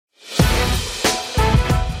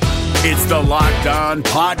It's the Locked On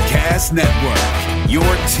Podcast Network, your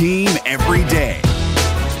team every day.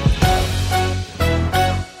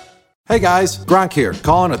 Hey guys, Gronk here,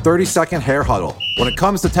 calling a 30-second hair huddle. When it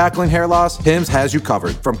comes to tackling hair loss, Hims has you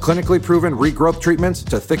covered. From clinically proven regrowth treatments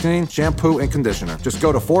to thickening, shampoo, and conditioner. Just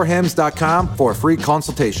go to 4hims.com for a free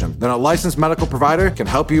consultation. Then a licensed medical provider can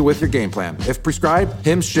help you with your game plan. If prescribed,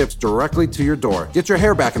 Hims ships directly to your door. Get your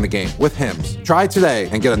hair back in the game with Hims. Try today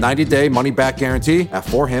and get a 90-day money-back guarantee at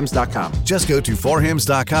 4hims.com. Just go to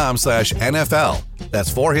 4hims.com/NFL.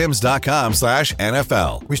 That's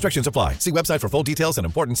 4hims.com/NFL. Restrictions apply. See website for full details and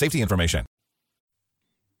important safety information.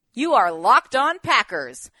 You are Locked On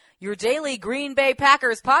Packers, your daily Green Bay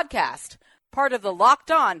Packers podcast, part of the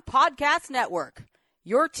Locked On Podcast Network,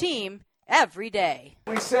 your team every day.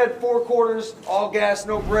 We said 4 quarters, all gas,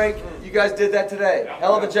 no break. You guys did that today.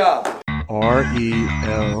 Hell of a job.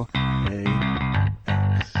 RELAX.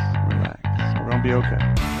 Relax. We're going to be okay.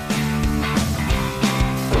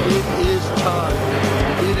 It is time.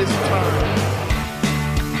 It is time.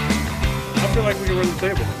 I feel like we can run the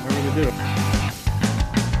table. I really do.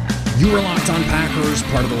 You are Locked On Packers,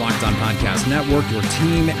 part of the Locked On Podcast Network, your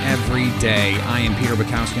team every day. I am Peter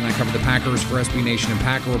Bukowski, and I cover the Packers for SB Nation and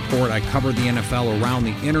Packer Report. I cover the NFL around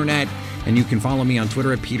the internet, and you can follow me on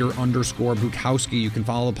Twitter at Peter_Bukowski. You can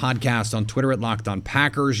follow the podcast on Twitter at Locked On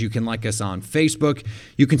Packers. You can like us on Facebook.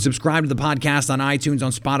 You can subscribe to the podcast on iTunes,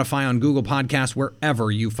 on Spotify, on Google Podcasts,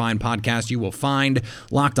 wherever you find podcasts, you will find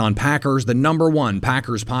Locked On Packers, the #1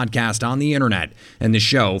 Packers podcast on the internet, and the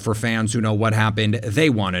show for fans who know what happened. They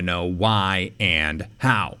want to know why and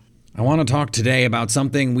how. I want to talk today about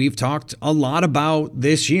something we've talked a lot about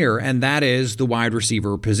this year, and that is the wide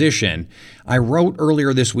receiver position. I wrote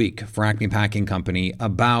earlier this week for Acme Packing Company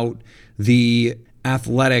about the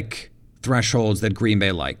athletic thresholds that Green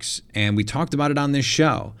Bay likes, and we talked about it on this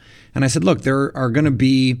show. And I said, look, there are going to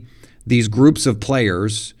be these groups of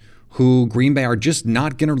players who Green Bay are just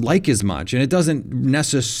not going to like as much, and it doesn't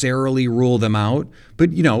necessarily rule them out.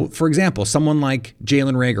 But, you know, for example, someone like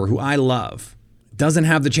Jalen Reagor, who I love, doesn't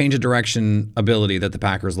have the change of direction ability that the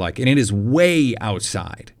Packers like. And it is way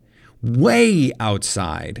outside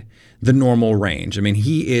the normal range. I mean,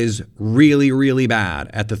 he is really, really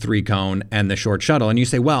bad at the 3-cone and the short shuttle. And you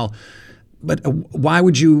say, well, but why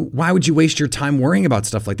would you waste your time worrying about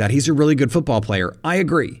stuff like that? He's a really good football player. I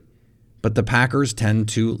agree. But the Packers tend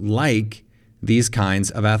to like these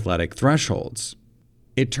kinds of athletic thresholds.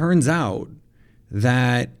 It turns out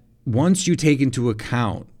that once you take into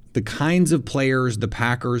account the kinds of players the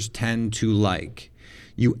Packers tend to like,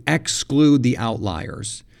 you exclude the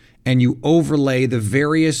outliers, and you overlay the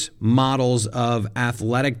various models of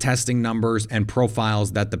athletic testing numbers and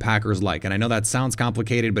profiles that the Packers like. And I know that sounds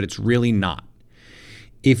complicated, but it's really not.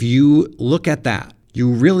 If you look at that, you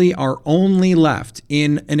really are only left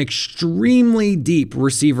in an extremely deep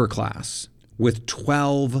receiver class with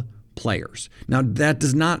 12 players. Now, that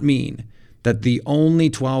does not mean that the only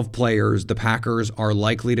 12 players the Packers are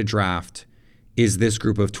likely to draft is this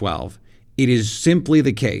group of 12. It is simply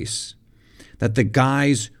the case that the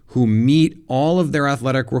guys who meet all of their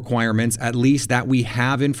athletic requirements, at least that we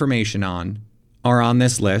have information on, are on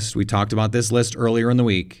this list. We talked about this list earlier in the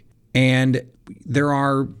week. And there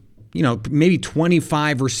are, maybe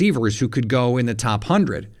 25 receivers who could go in the top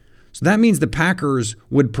 100. So that means the Packers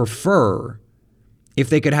would prefer, if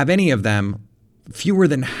they could have any of them, fewer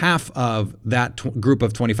than half of that group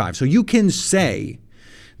of 25. So you can say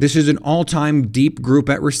this is an all-time deep group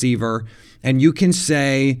at receiver, and you can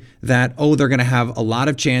say that, they're going to have a lot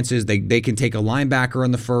of chances. They can take a linebacker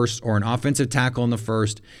in the first or an offensive tackle in the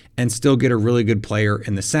first and still get a really good player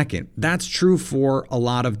in the second. That's true for a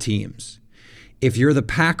lot of teams. If you're the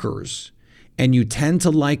Packers and you tend to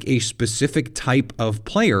like a specific type of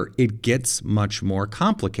player, it gets much more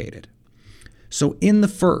complicated. So in the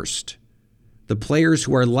first, the players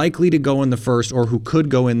who are likely to go in the first or who could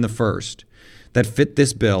go in the first that fit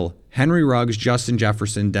this bill: Henry Ruggs, Justin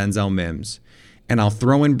Jefferson, Denzel Mims. And I'll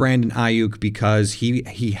throw in Brandon Ayuk because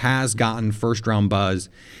he has gotten first-round buzz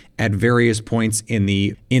at various points in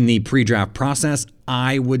the pre-draft process.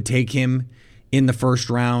 I would take him in the first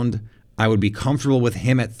round. I would be comfortable with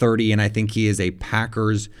him at 30, and I think he is a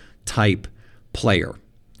Packers-type player.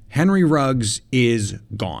 Henry Ruggs is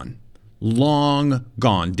gone. Long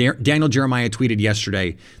gone. Daniel Jeremiah tweeted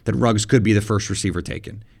yesterday that Ruggs could be the first receiver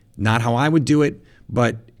taken. Not how I would do it,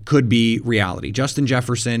 but could be reality. Justin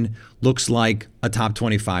Jefferson looks like a top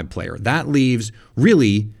 25 player. That leaves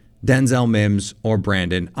really Denzel Mims or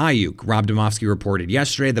Brandon Ayuk. Rob Demovsky reported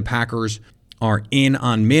yesterday the Packers are in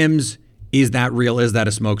on Mims. Is that real? Is that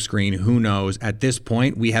a smokescreen? Who knows? At this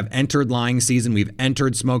point, we have entered lying season. We've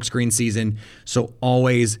entered smokescreen season. So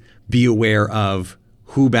always be aware of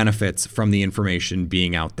who benefits from the information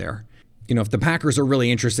being out there. You know, if the Packers are really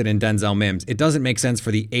interested in Denzel Mims, it doesn't make sense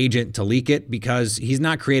for the agent to leak it because he's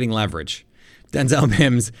not creating leverage. Denzel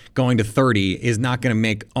Mims going to 30 is not going to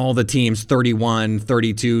make all the teams 31,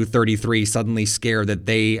 32, 33 suddenly scared that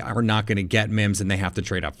they are not going to get Mims and they have to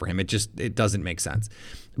trade up for him. It doesn't make sense.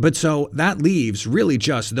 But so that leaves really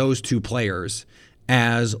just those two players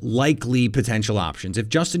as likely potential options. If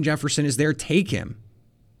Justin Jefferson is there, take him.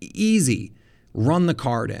 Easy. Run the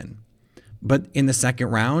card in. But in the second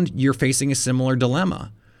round, you're facing a similar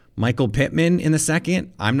dilemma. Michael Pittman in the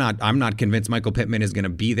second. I'm not convinced Michael Pittman is going to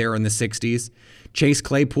be there in the 60s. Chase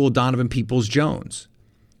Claypool, Donovan Peoples-Jones.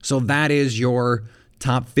 So that is your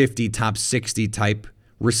top 50, top 60 type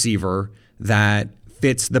receiver that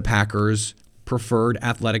fits the Packers' preferred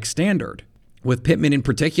athletic standard. With Pittman in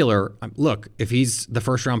particular, look, if he's the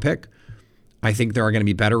first round pick, I think there are going to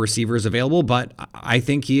be better receivers available, but I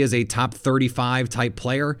think he is a top 35 type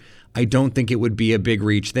player. I don't think it would be a big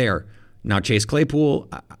reach there. Now, Chase Claypool,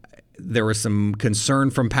 there was some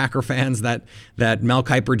concern from Packer fans that Mel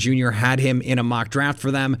Kiper Jr. had him in a mock draft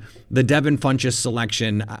for them. The Devin Funchess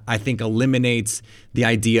selection, I think, eliminates the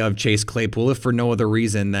idea of Chase Claypool, if for no other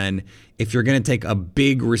reason than if you're going to take a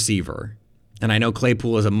big receiver, and I know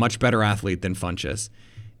Claypool is a much better athlete than Funchess,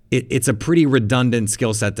 it's a pretty redundant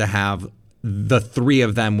skill set to have the three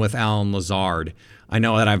of them with Allen Lazard. I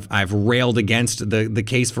know that I've railed against the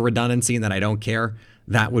case for redundancy and that I don't care.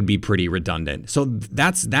 That would be pretty redundant. So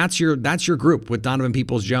that's your group with Donovan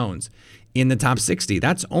Peoples-Jones in the top 60.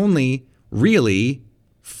 That's only really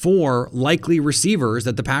 4 likely receivers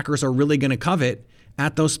that the Packers are really going to covet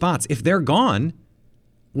at those spots. If they're gone,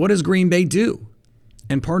 what does Green Bay do?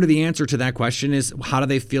 And part of the answer to that question is, how do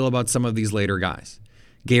they feel about some of these later guys?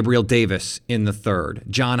 Gabriel Davis in the 3rd,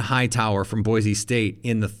 John Hightower from Boise State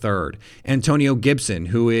in the 3rd, Antonio Gibson,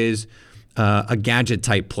 who is a gadget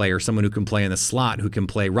type player, someone who can play in the slot, who can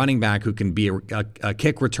play running back, who can be a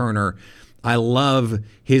kick returner. I love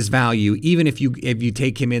his value. Even if you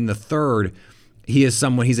take him in the 3rd, he's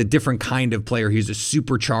a different kind of player. He's a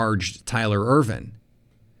supercharged Tyler Ervin.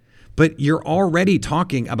 But you're already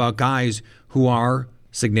talking about guys who are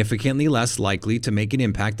significantly less likely to make an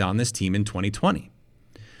impact on this team in 2020.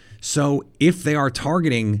 So if they are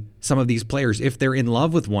targeting some of these players, if they're in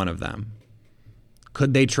love with one of them,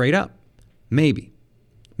 could they trade up? Maybe.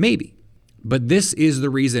 But this is the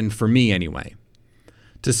reason for me anyway,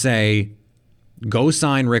 to say, go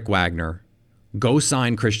sign Rick Wagner, go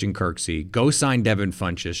sign Christian Kirksey, go sign Devin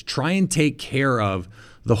Funchess, try and take care of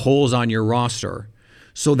the holes on your roster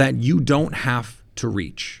so that you don't have to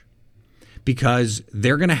reach, because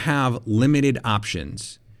they're going to have limited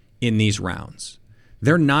options in these rounds.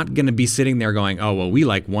 They're not going to be sitting there going, oh, well, we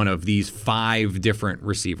like one of these 5 different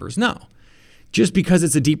receivers. No. Just because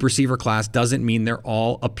it's a deep receiver class doesn't mean they're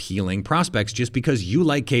all appealing prospects. Just because you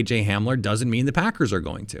like KJ Hamler doesn't mean the Packers are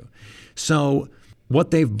going to. So what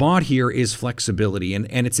they've bought here is flexibility, and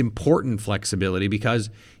it's important flexibility, because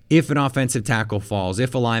if an offensive tackle falls,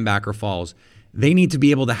 if a linebacker falls, they need to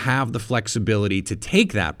be able to have the flexibility to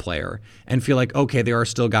take that player and feel like, okay, there are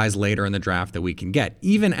still guys later in the draft that we can get,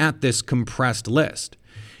 even at this compressed list.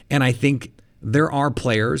 And I think there are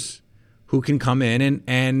players who can come in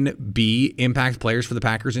and be impact players for the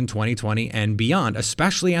Packers in 2020 and beyond,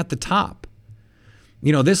 especially at the top.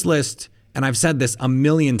 You know, this list, and I've said this a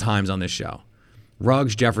million times on this show,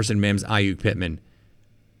 Ruggs, Jefferson, Mims, Ayuk, Pittman,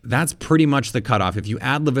 that's pretty much the cutoff. If you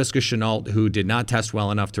add Laviska Shenault, who did not test well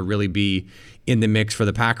enough to really be in the mix for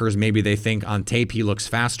the Packers, maybe they think on tape he looks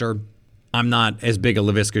faster. I'm not as big a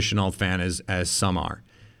Laviska Shenault fan as some are.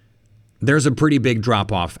 There's a pretty big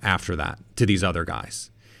drop-off after that to these other guys.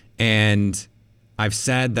 And I've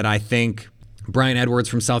said that I think Bryan Edwards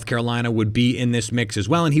from South Carolina would be in this mix as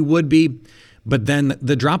well, and he would be. But then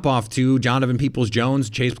the drop-off to Donovan Peoples-Jones,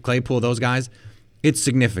 Chase Claypool, those guys, it's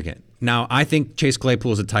significant. Now, I think Chase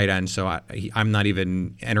Claypool is a tight end, so I'm not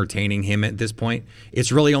even entertaining him at this point.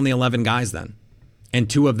 It's really only 11 guys then. And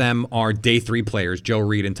 2 of them are day 3 players, Joe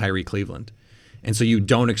Reed and Tyree Cleveland. And so you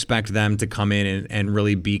don't expect them to come in and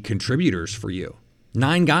really be contributors for you.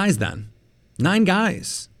 9 guys then. 9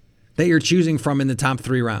 guys that you're choosing from in the top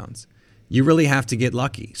 3 rounds. You really have to get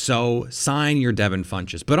lucky. So sign your Devin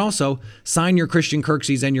Funchess, but also sign your Christian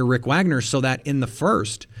Kirksey's and your Rick Wagners so that in the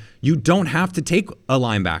first, you don't have to take a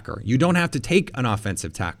linebacker. You don't have to take an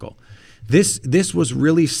offensive tackle. This was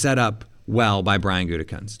really set up well by Brian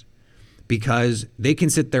Gutekunst, because they can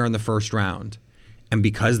sit there in the first round, and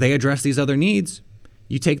because they address these other needs,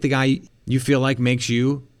 you take the guy you feel like makes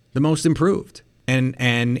you the most improved. And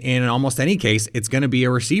in almost any case, it's going to be a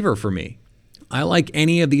receiver for me. I like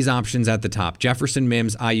any of these options at the top. Jefferson,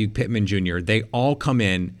 Mims, Ayuk, Pittman Jr., they all come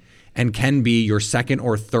in and can be your second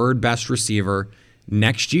or third best receiver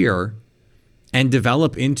next year and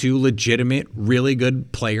develop into legitimate, really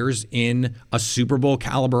good players in a Super Bowl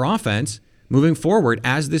caliber offense moving forward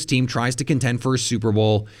as this team tries to contend for a Super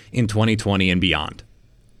Bowl in 2020 and beyond.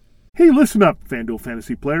 Hey, listen up, FanDuel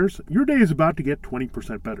fantasy players. Your day is about to get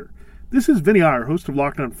 20% better. This is Vinny Iyer, host of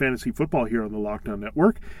Locked On Fantasy Football here on the Locked On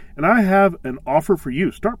Network, and I have an offer for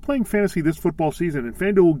you. Start playing fantasy this football season, and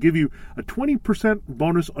FanDuel will give you a 20%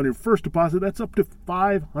 bonus on your first deposit. That's up to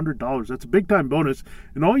 $500. That's a big-time bonus,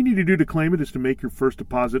 and all you need to do to claim it is to make your first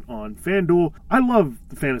deposit on FanDuel. I love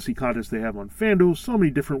the fantasy contests they have on FanDuel. So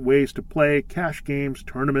many different ways to play, cash games,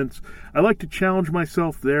 tournaments. I like to challenge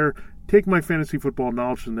myself there. Take my fantasy football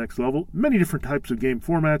knowledge to the next level. Many different types of game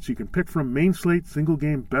formats you can pick from: main slate, single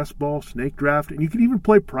game, best ball, snake draft, and you can even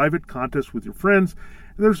play private contests with your friends.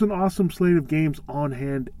 And there's an awesome slate of games on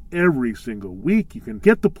hand every single week. You can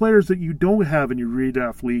get the players that you don't have in your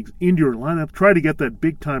redraft leagues into your lineup. Try to get that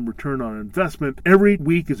big-time return on investment. Every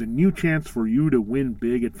week is a new chance for you to win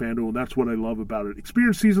big at FanDuel, and that's what I love about it.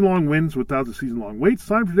 Experience season-long wins without the season-long waits.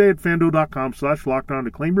 Sign up today at FanDuel.com/LockedOn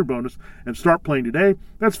to claim your bonus and start playing today.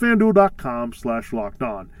 That's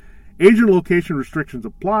FanDuel.com/LockedOn. Age and location restrictions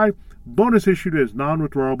apply. Bonus issued as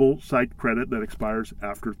non-withdrawable site credit that expires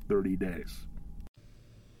after 30 days.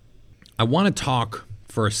 I want to talk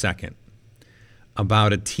for a second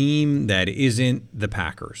about a team that isn't the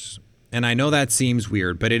Packers. And I know that seems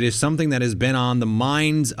weird, but it is something that has been on the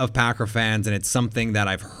minds of Packer fans, and it's something that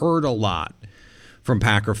I've heard a lot from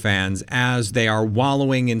Packer fans as they are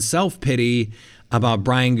wallowing in self-pity about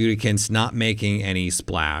Brian Gutekunst not making any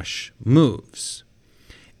splash moves.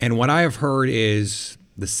 And what I have heard is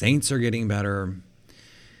the Saints are getting better,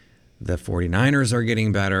 the 49ers are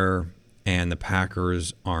getting better, and the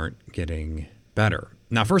Packers aren't getting better.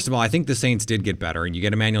 Now, first of all, I think the Saints did get better, and you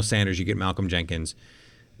get Emmanuel Sanders, you get Malcolm Jenkins.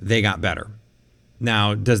 They got better.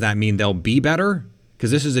 Now, does that mean they'll be better?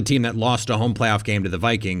 Because this is a team that lost a home playoff game to the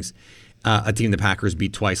Vikings, a team the Packers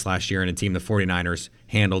beat twice last year, and a team the 49ers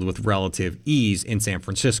handled with relative ease in San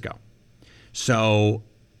Francisco. So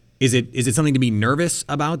is it something to be nervous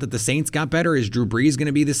about that the Saints got better? Is Drew Brees going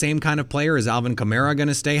to be the same kind of player? Is Alvin Kamara going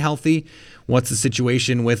to stay healthy? What's the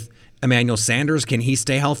situation with Emmanuel Sanders? Can he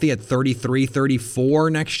stay healthy at 33, 34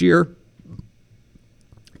 next year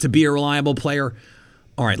to be a reliable player?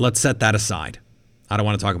 All right, let's set that aside. I don't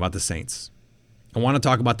want to talk about the Saints. I want to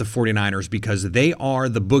talk about the 49ers because they are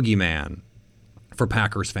the boogeyman for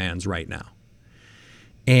Packers fans right now.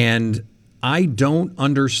 And I don't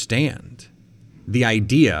understand the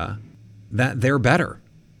idea that they're better.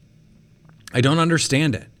 I don't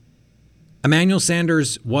understand it. Emmanuel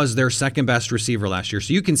Sanders was their second best receiver last year.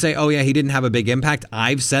 So you can say, oh yeah, he didn't have a big impact.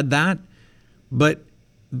 I've said that. But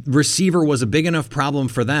receiver was a big enough problem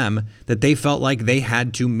for them that they felt like they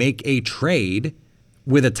had to make a trade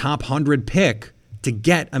with a top 100 pick to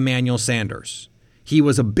get Emmanuel Sanders. He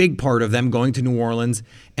was a big part of them going to New Orleans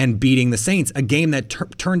and beating the Saints, a game that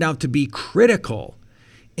turned out to be critical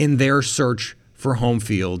in their search for home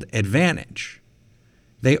field advantage.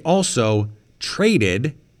 They also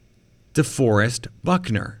traded DeForest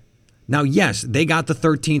Buckner. Now, yes, they got the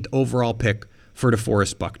 13th overall pick for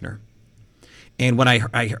DeForest Buckner. And what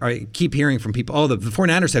I keep hearing from people, oh, the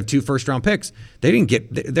 49ers have 2 first-round picks. They didn't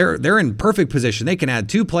get, they're in perfect position. They can add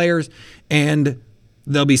 2 players and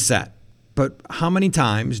they'll be set. But how many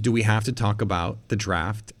times do we have to talk about the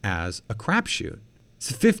draft as a crapshoot? It's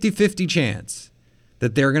a 50-50 chance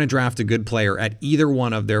that they're going to draft a good player at either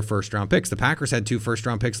one of their first-round picks. The Packers had 2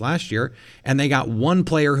 first-round picks last year, and they got 1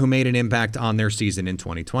 player who made an impact on their season in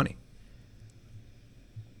 2020.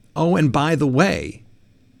 Oh, and by the way,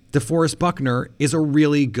 DeForest Buckner is a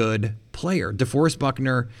really good player. DeForest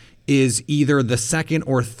Buckner is either the second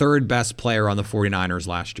or third best player on the 49ers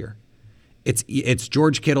last year. It's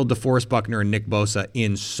George Kittle, DeForest Buckner, and Nick Bosa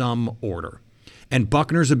in some order. And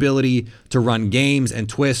Buckner's ability to run games and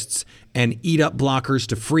twists and eat up blockers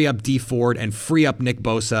to free up Dee Ford and free up Nick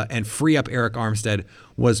Bosa and free up Eric Armstead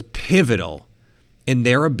was pivotal in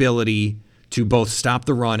their ability to both stop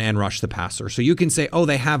the run and rush the passer. So you can say, oh,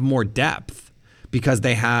 they have more depth because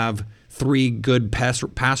they have 3 good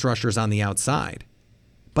pass rushers on the outside.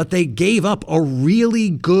 But they gave up a really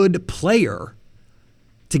good player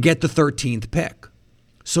to get the 13th pick.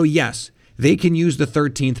 So yes, they can use the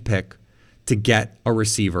 13th pick to get a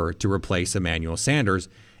receiver to replace Emmanuel Sanders,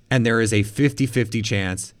 and there is a 50-50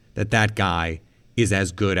 chance that that guy is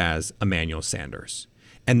as good as Emmanuel Sanders.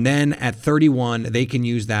 And then at 31, they can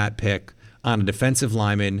use that pick on a defensive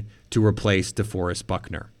lineman to replace DeForest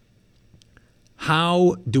Buckner.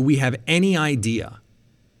 How do we have any idea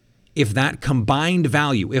if that combined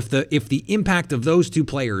value, if the impact of those two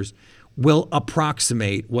players will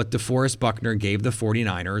approximate what DeForest Buckner gave the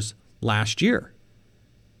 49ers last year?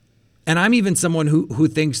 And I'm even someone who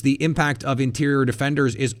thinks the impact of interior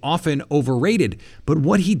defenders is often overrated. But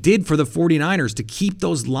what he did for the 49ers to keep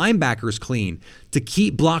those linebackers clean, to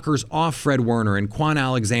keep blockers off Fred Warner and Quan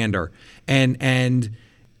Alexander, and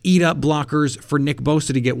eat up blockers for Nick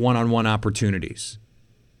Bosa to get one-on-one opportunities,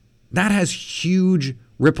 that has huge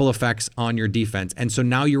ripple effects on your defense. And so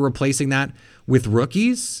now you're replacing that with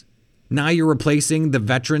rookies. Now you're replacing the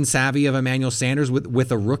veteran savvy of Emmanuel Sanders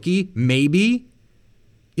with a rookie, maybe.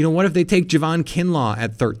 You know, what if they take Javon Kinlaw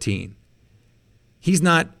at 13? He's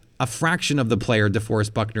not a fraction of the player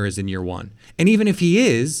DeForest Buckner is in year one. And even if he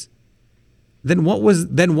is, then what was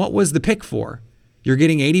the pick for? You're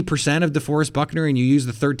getting 80% of DeForest Buckner and you use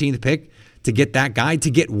the 13th pick to get that guy to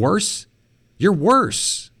get worse? You're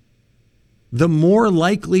worse. The more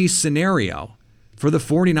likely scenario for the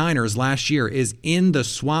 49ers last year is in the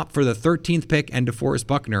swap for the 13th pick and DeForest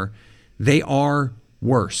Buckner. They are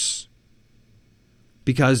worse.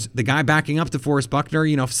 Because the guy backing up DeForest Buckner,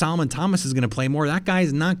 you know, if Solomon Thomas is going to play more, that guy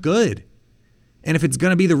is not good. And if it's going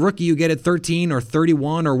to be the rookie you get at 13 or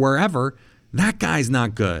 31 or wherever, that guy's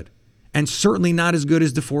not good. And certainly not as good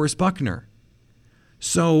as DeForest Buckner.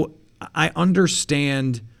 So I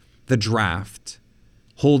understand the draft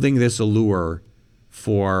holding this allure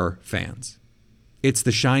for fans. It's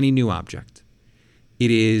the shiny new object. It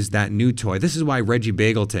is that new toy. This is why Reggie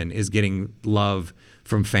Bagleton is getting love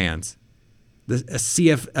from fans. A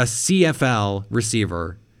CFL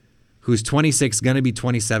receiver who's 26, going to be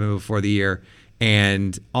 27 before the year,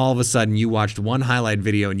 and all of a sudden you watched one highlight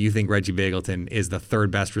video and you think Reggie Bagleton is the third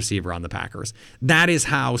best receiver on the Packers. That is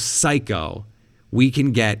how psycho we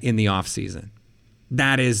can get in the offseason.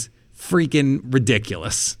 That is freaking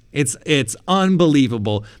ridiculous. It's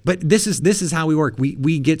unbelievable. But this is how we work.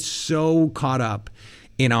 We get so caught up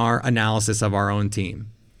in our analysis of our own team,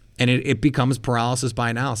 and it becomes paralysis by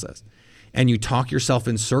analysis. And you talk yourself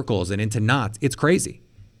in circles and into knots. It's crazy.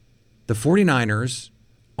 The 49ers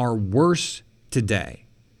are worse today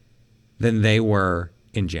than they were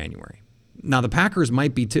in January. Now, the Packers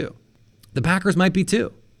might be too.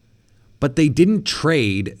 But they didn't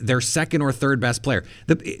trade their second or third best player.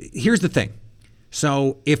 Here's the thing.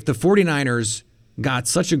 So if the 49ers got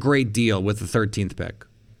such a great deal with the 13th pick,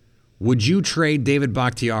 would you trade David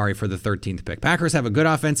Bakhtiari for the 13th pick? Packers have a good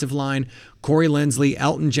offensive line. Corey Linsley,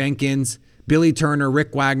 Elton Jenkins, Billy Turner,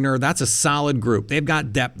 Rick Wagner. That's a solid group. They've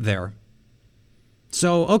got depth there.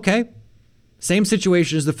 So, okay. Same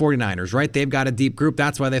situation as the 49ers, right? They've got a deep group.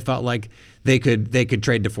 That's why they felt like they could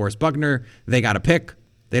trade DeForest Buckner. They got a pick.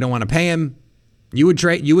 They don't want to pay him. You would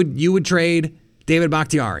trade David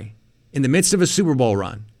Bakhtiari in the midst of a Super Bowl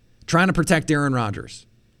run, trying to protect Aaron Rodgers.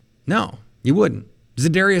 No, you wouldn't.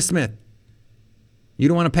 Zadarius Smith. You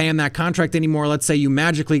don't want to pay him that contract anymore. Let's say you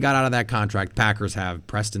magically got out of that contract. Packers have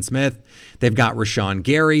Preston Smith. They've got Rashawn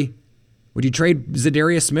Gary. Would you trade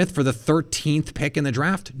Zadarius Smith for the 13th pick in the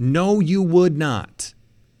draft? No, you would not,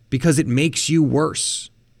 because it makes you worse.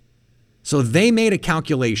 So they made a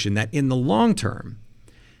calculation that in the long term,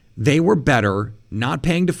 they were better not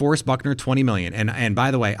paying DeForest Buckner $20 million. And by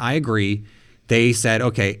the way, I agree. They said,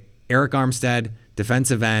 okay, Eric Armstead,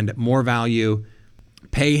 defensive end, more value,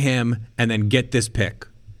 pay him, and then get this pick.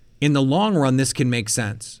 In the long run, this can make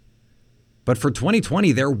sense. But for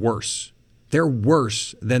 2020, they're worse. They're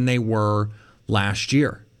worse than they were last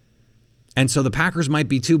year. And so the Packers might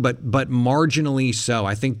be too, but marginally so.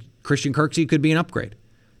 I think Christian Kirksey could be an upgrade.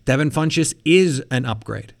 Devin Funchess is an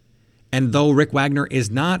upgrade. And though Rick Wagner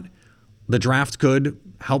is not, the draft could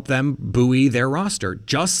help them buoy their roster,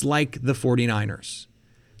 just like the 49ers.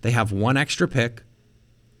 They have one extra pick,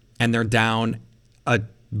 and they're down a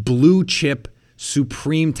blue chip,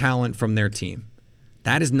 supreme talent from their team.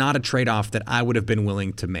 That is not a trade-off that I would have been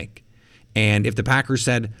willing to make. And if the Packers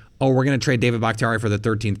said, oh, we're going to trade David Bakhtiari for the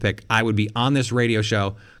 13th pick, I would be on this radio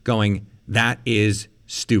show going, that is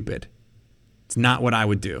stupid. It's not what I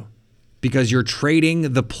would do. Because you're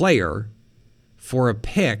trading the player for a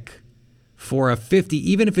pick for a 50,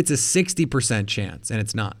 even if it's a 60% chance, and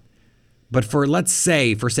it's not. But for, let's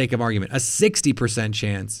say, for sake of argument, a 60%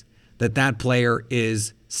 chance that player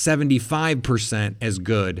is 75% as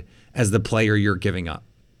good as the player you're giving up.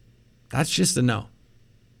 That's just a no.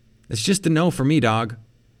 It's just a no for me, dog.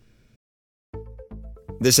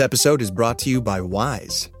 This episode is brought to you by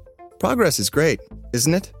Wise. Progress is great,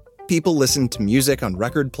 isn't it? people listened to music on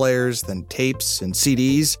record players, then tapes and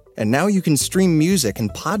CDs, and now you can stream music and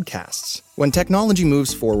podcasts. When technology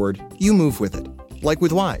moves forward, you move with it. Like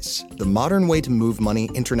with Wise, the modern way to move money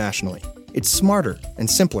internationally. It's smarter and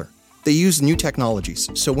simpler. They use new technologies,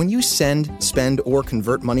 so when you send, spend, or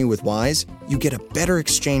convert money with Wise, you get a better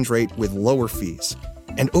exchange rate with lower fees.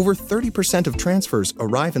 And over 30% of transfers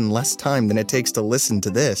arrive in less time than it takes to listen to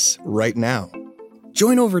this right now.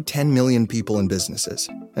 Join over 10 million people and businesses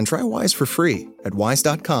and try Wise for free at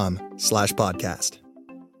wise.com/podcast.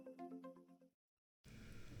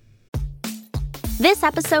 This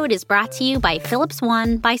episode is brought to you by Philips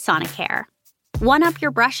One by Sonicare. One up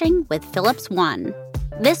your brushing with Philips One.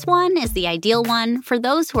 This one is the ideal one for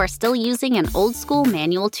those who are still using an old-school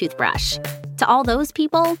manual toothbrush. To all those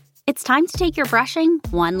people, it's time to take your brushing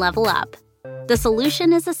one level up. The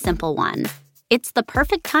solution is a simple one. It's the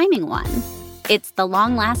perfect timing one. It's the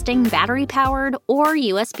long-lasting battery-powered or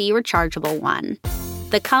USB rechargeable one.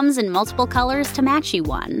 That comes in multiple colors to match you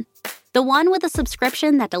one. The one with a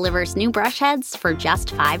subscription that delivers new brush heads for just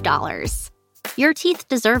 $5. Your teeth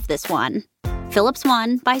deserve this one. Philips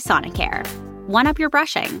One by Sonicare. One up your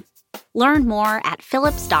brushing. Learn more at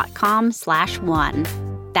philips.com/one.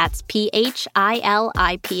 That's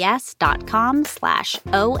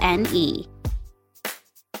PHILIPS.com/ONE.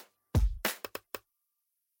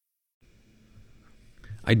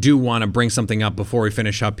 I do want to bring something up before we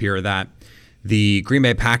finish up here, that the Green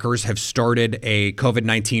Bay Packers have started a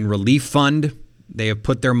COVID-19 relief fund. They have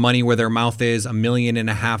put their money where their mouth is, $1.5 million.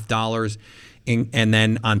 And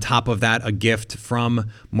then on top of that, a gift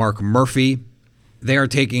from Mark Murphy. They are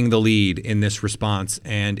taking the lead in this response,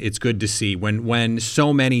 and it's good to see when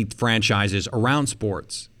so many franchises around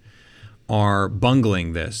sports are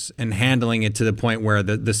bungling this and handling it to the point where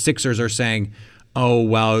the Sixers are saying, oh,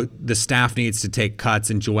 well, the staff needs to take cuts,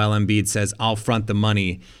 and Joel Embiid says, I'll front the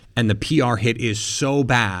money. And the PR hit is so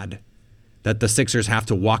bad that the Sixers have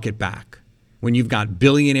to walk it back. When you've got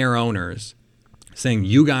billionaire owners saying,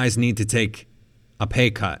 you guys need to take a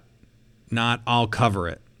pay cut, not I'll cover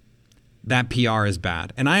it. That PR is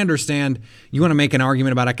bad. And I understand you want to make an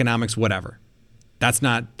argument about economics, whatever. That's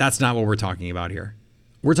not what we're talking about here.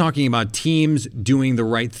 We're talking about teams doing the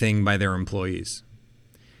right thing by their employees.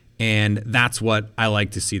 And that's what I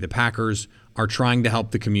like to see. The Packers are trying to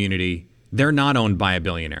help the community. They're not owned by a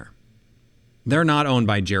billionaire. They're not owned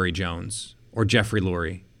by Jerry Jones or Jeffrey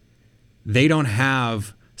Lurie. They don't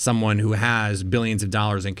have someone who has billions of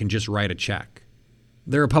dollars and can just write a check.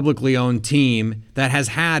 They're a publicly owned team that has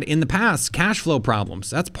had in the past cash flow problems.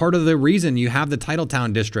 That's part of the reason you have the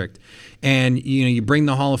Titletown district, and you bring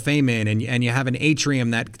the Hall of Fame in, and you have an atrium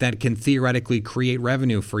that can theoretically create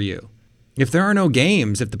revenue for you. If there are no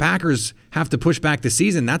games, if the Packers have to push back the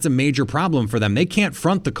season, that's a major problem for them. They can't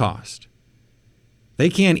front the cost. They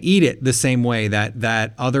can't eat it the same way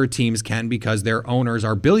that other teams can because their owners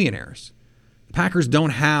are billionaires. The Packers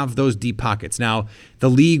don't have those deep pockets. Now, the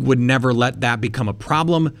league would never let that become a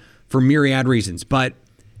problem for myriad reasons, but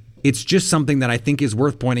it's just something that I think is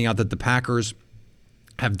worth pointing out, that the Packers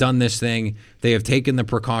have done this thing. They have taken the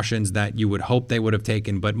precautions that you would hope they would have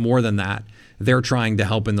taken, but more than that, they're trying to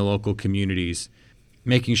help in the local communities,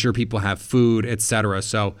 making sure people have food, etc.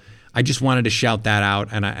 So I just wanted to shout that out,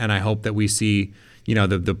 and I hope that we see,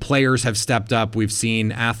 the players have stepped up. We've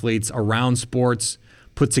seen athletes around sports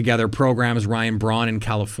put together programs. Ryan Braun in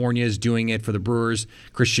California is doing it for the Brewers,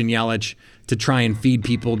 Christian Yelich, to try and feed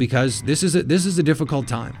people, because this is a difficult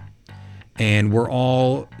time, and we're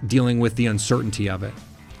all dealing with the uncertainty of it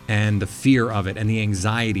and the fear of it and the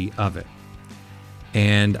anxiety of it.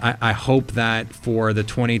 And I hope that for the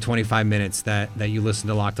 20-25 minutes that you listen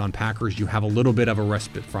to Locked On Packers, you have a little bit of a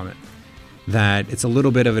respite from it, that it's a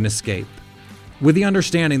little bit of an escape, with the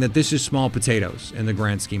understanding that this is small potatoes in the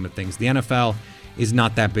grand scheme of things. The NFL is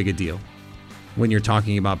not that big a deal when you're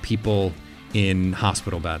talking about people in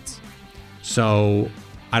hospital beds. So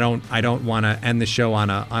I don't want to end the show on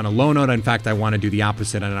a low note. In fact, I want to do the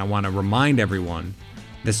opposite, and I want to remind everyone,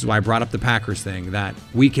 this is why I brought up the Packers thing, that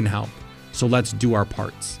we can help. So let's do our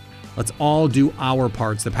parts. Let's all do our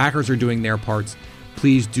parts. The Packers are doing their parts.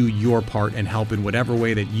 Please do your part and help in whatever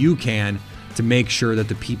way that you can to make sure that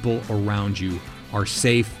the people around you are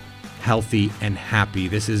safe, healthy, and happy.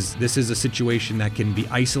 This is a situation that can be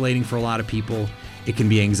isolating for a lot of people. It can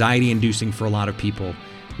be anxiety-inducing for a lot of people.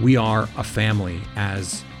 We are a family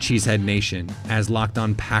as Cheesehead Nation, as Locked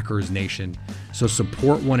On Packers Nation. So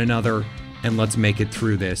support one another, and let's make it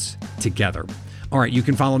through this together. All right, you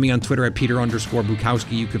can follow me on Twitter at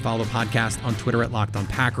Peter_Bukowski. You can follow the podcast on Twitter at Locked On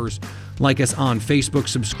Packers. Like us on Facebook,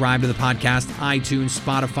 subscribe to the podcast, iTunes,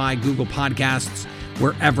 Spotify, Google Podcasts,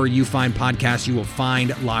 Wherever you find podcasts, you will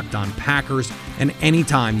find Locked On Packers. And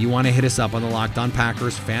anytime you want to hit us up on the Locked On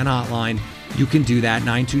Packers fan hotline, you can do that,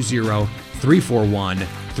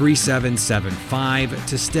 920-341-3775,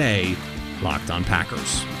 to stay Locked On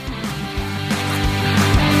Packers.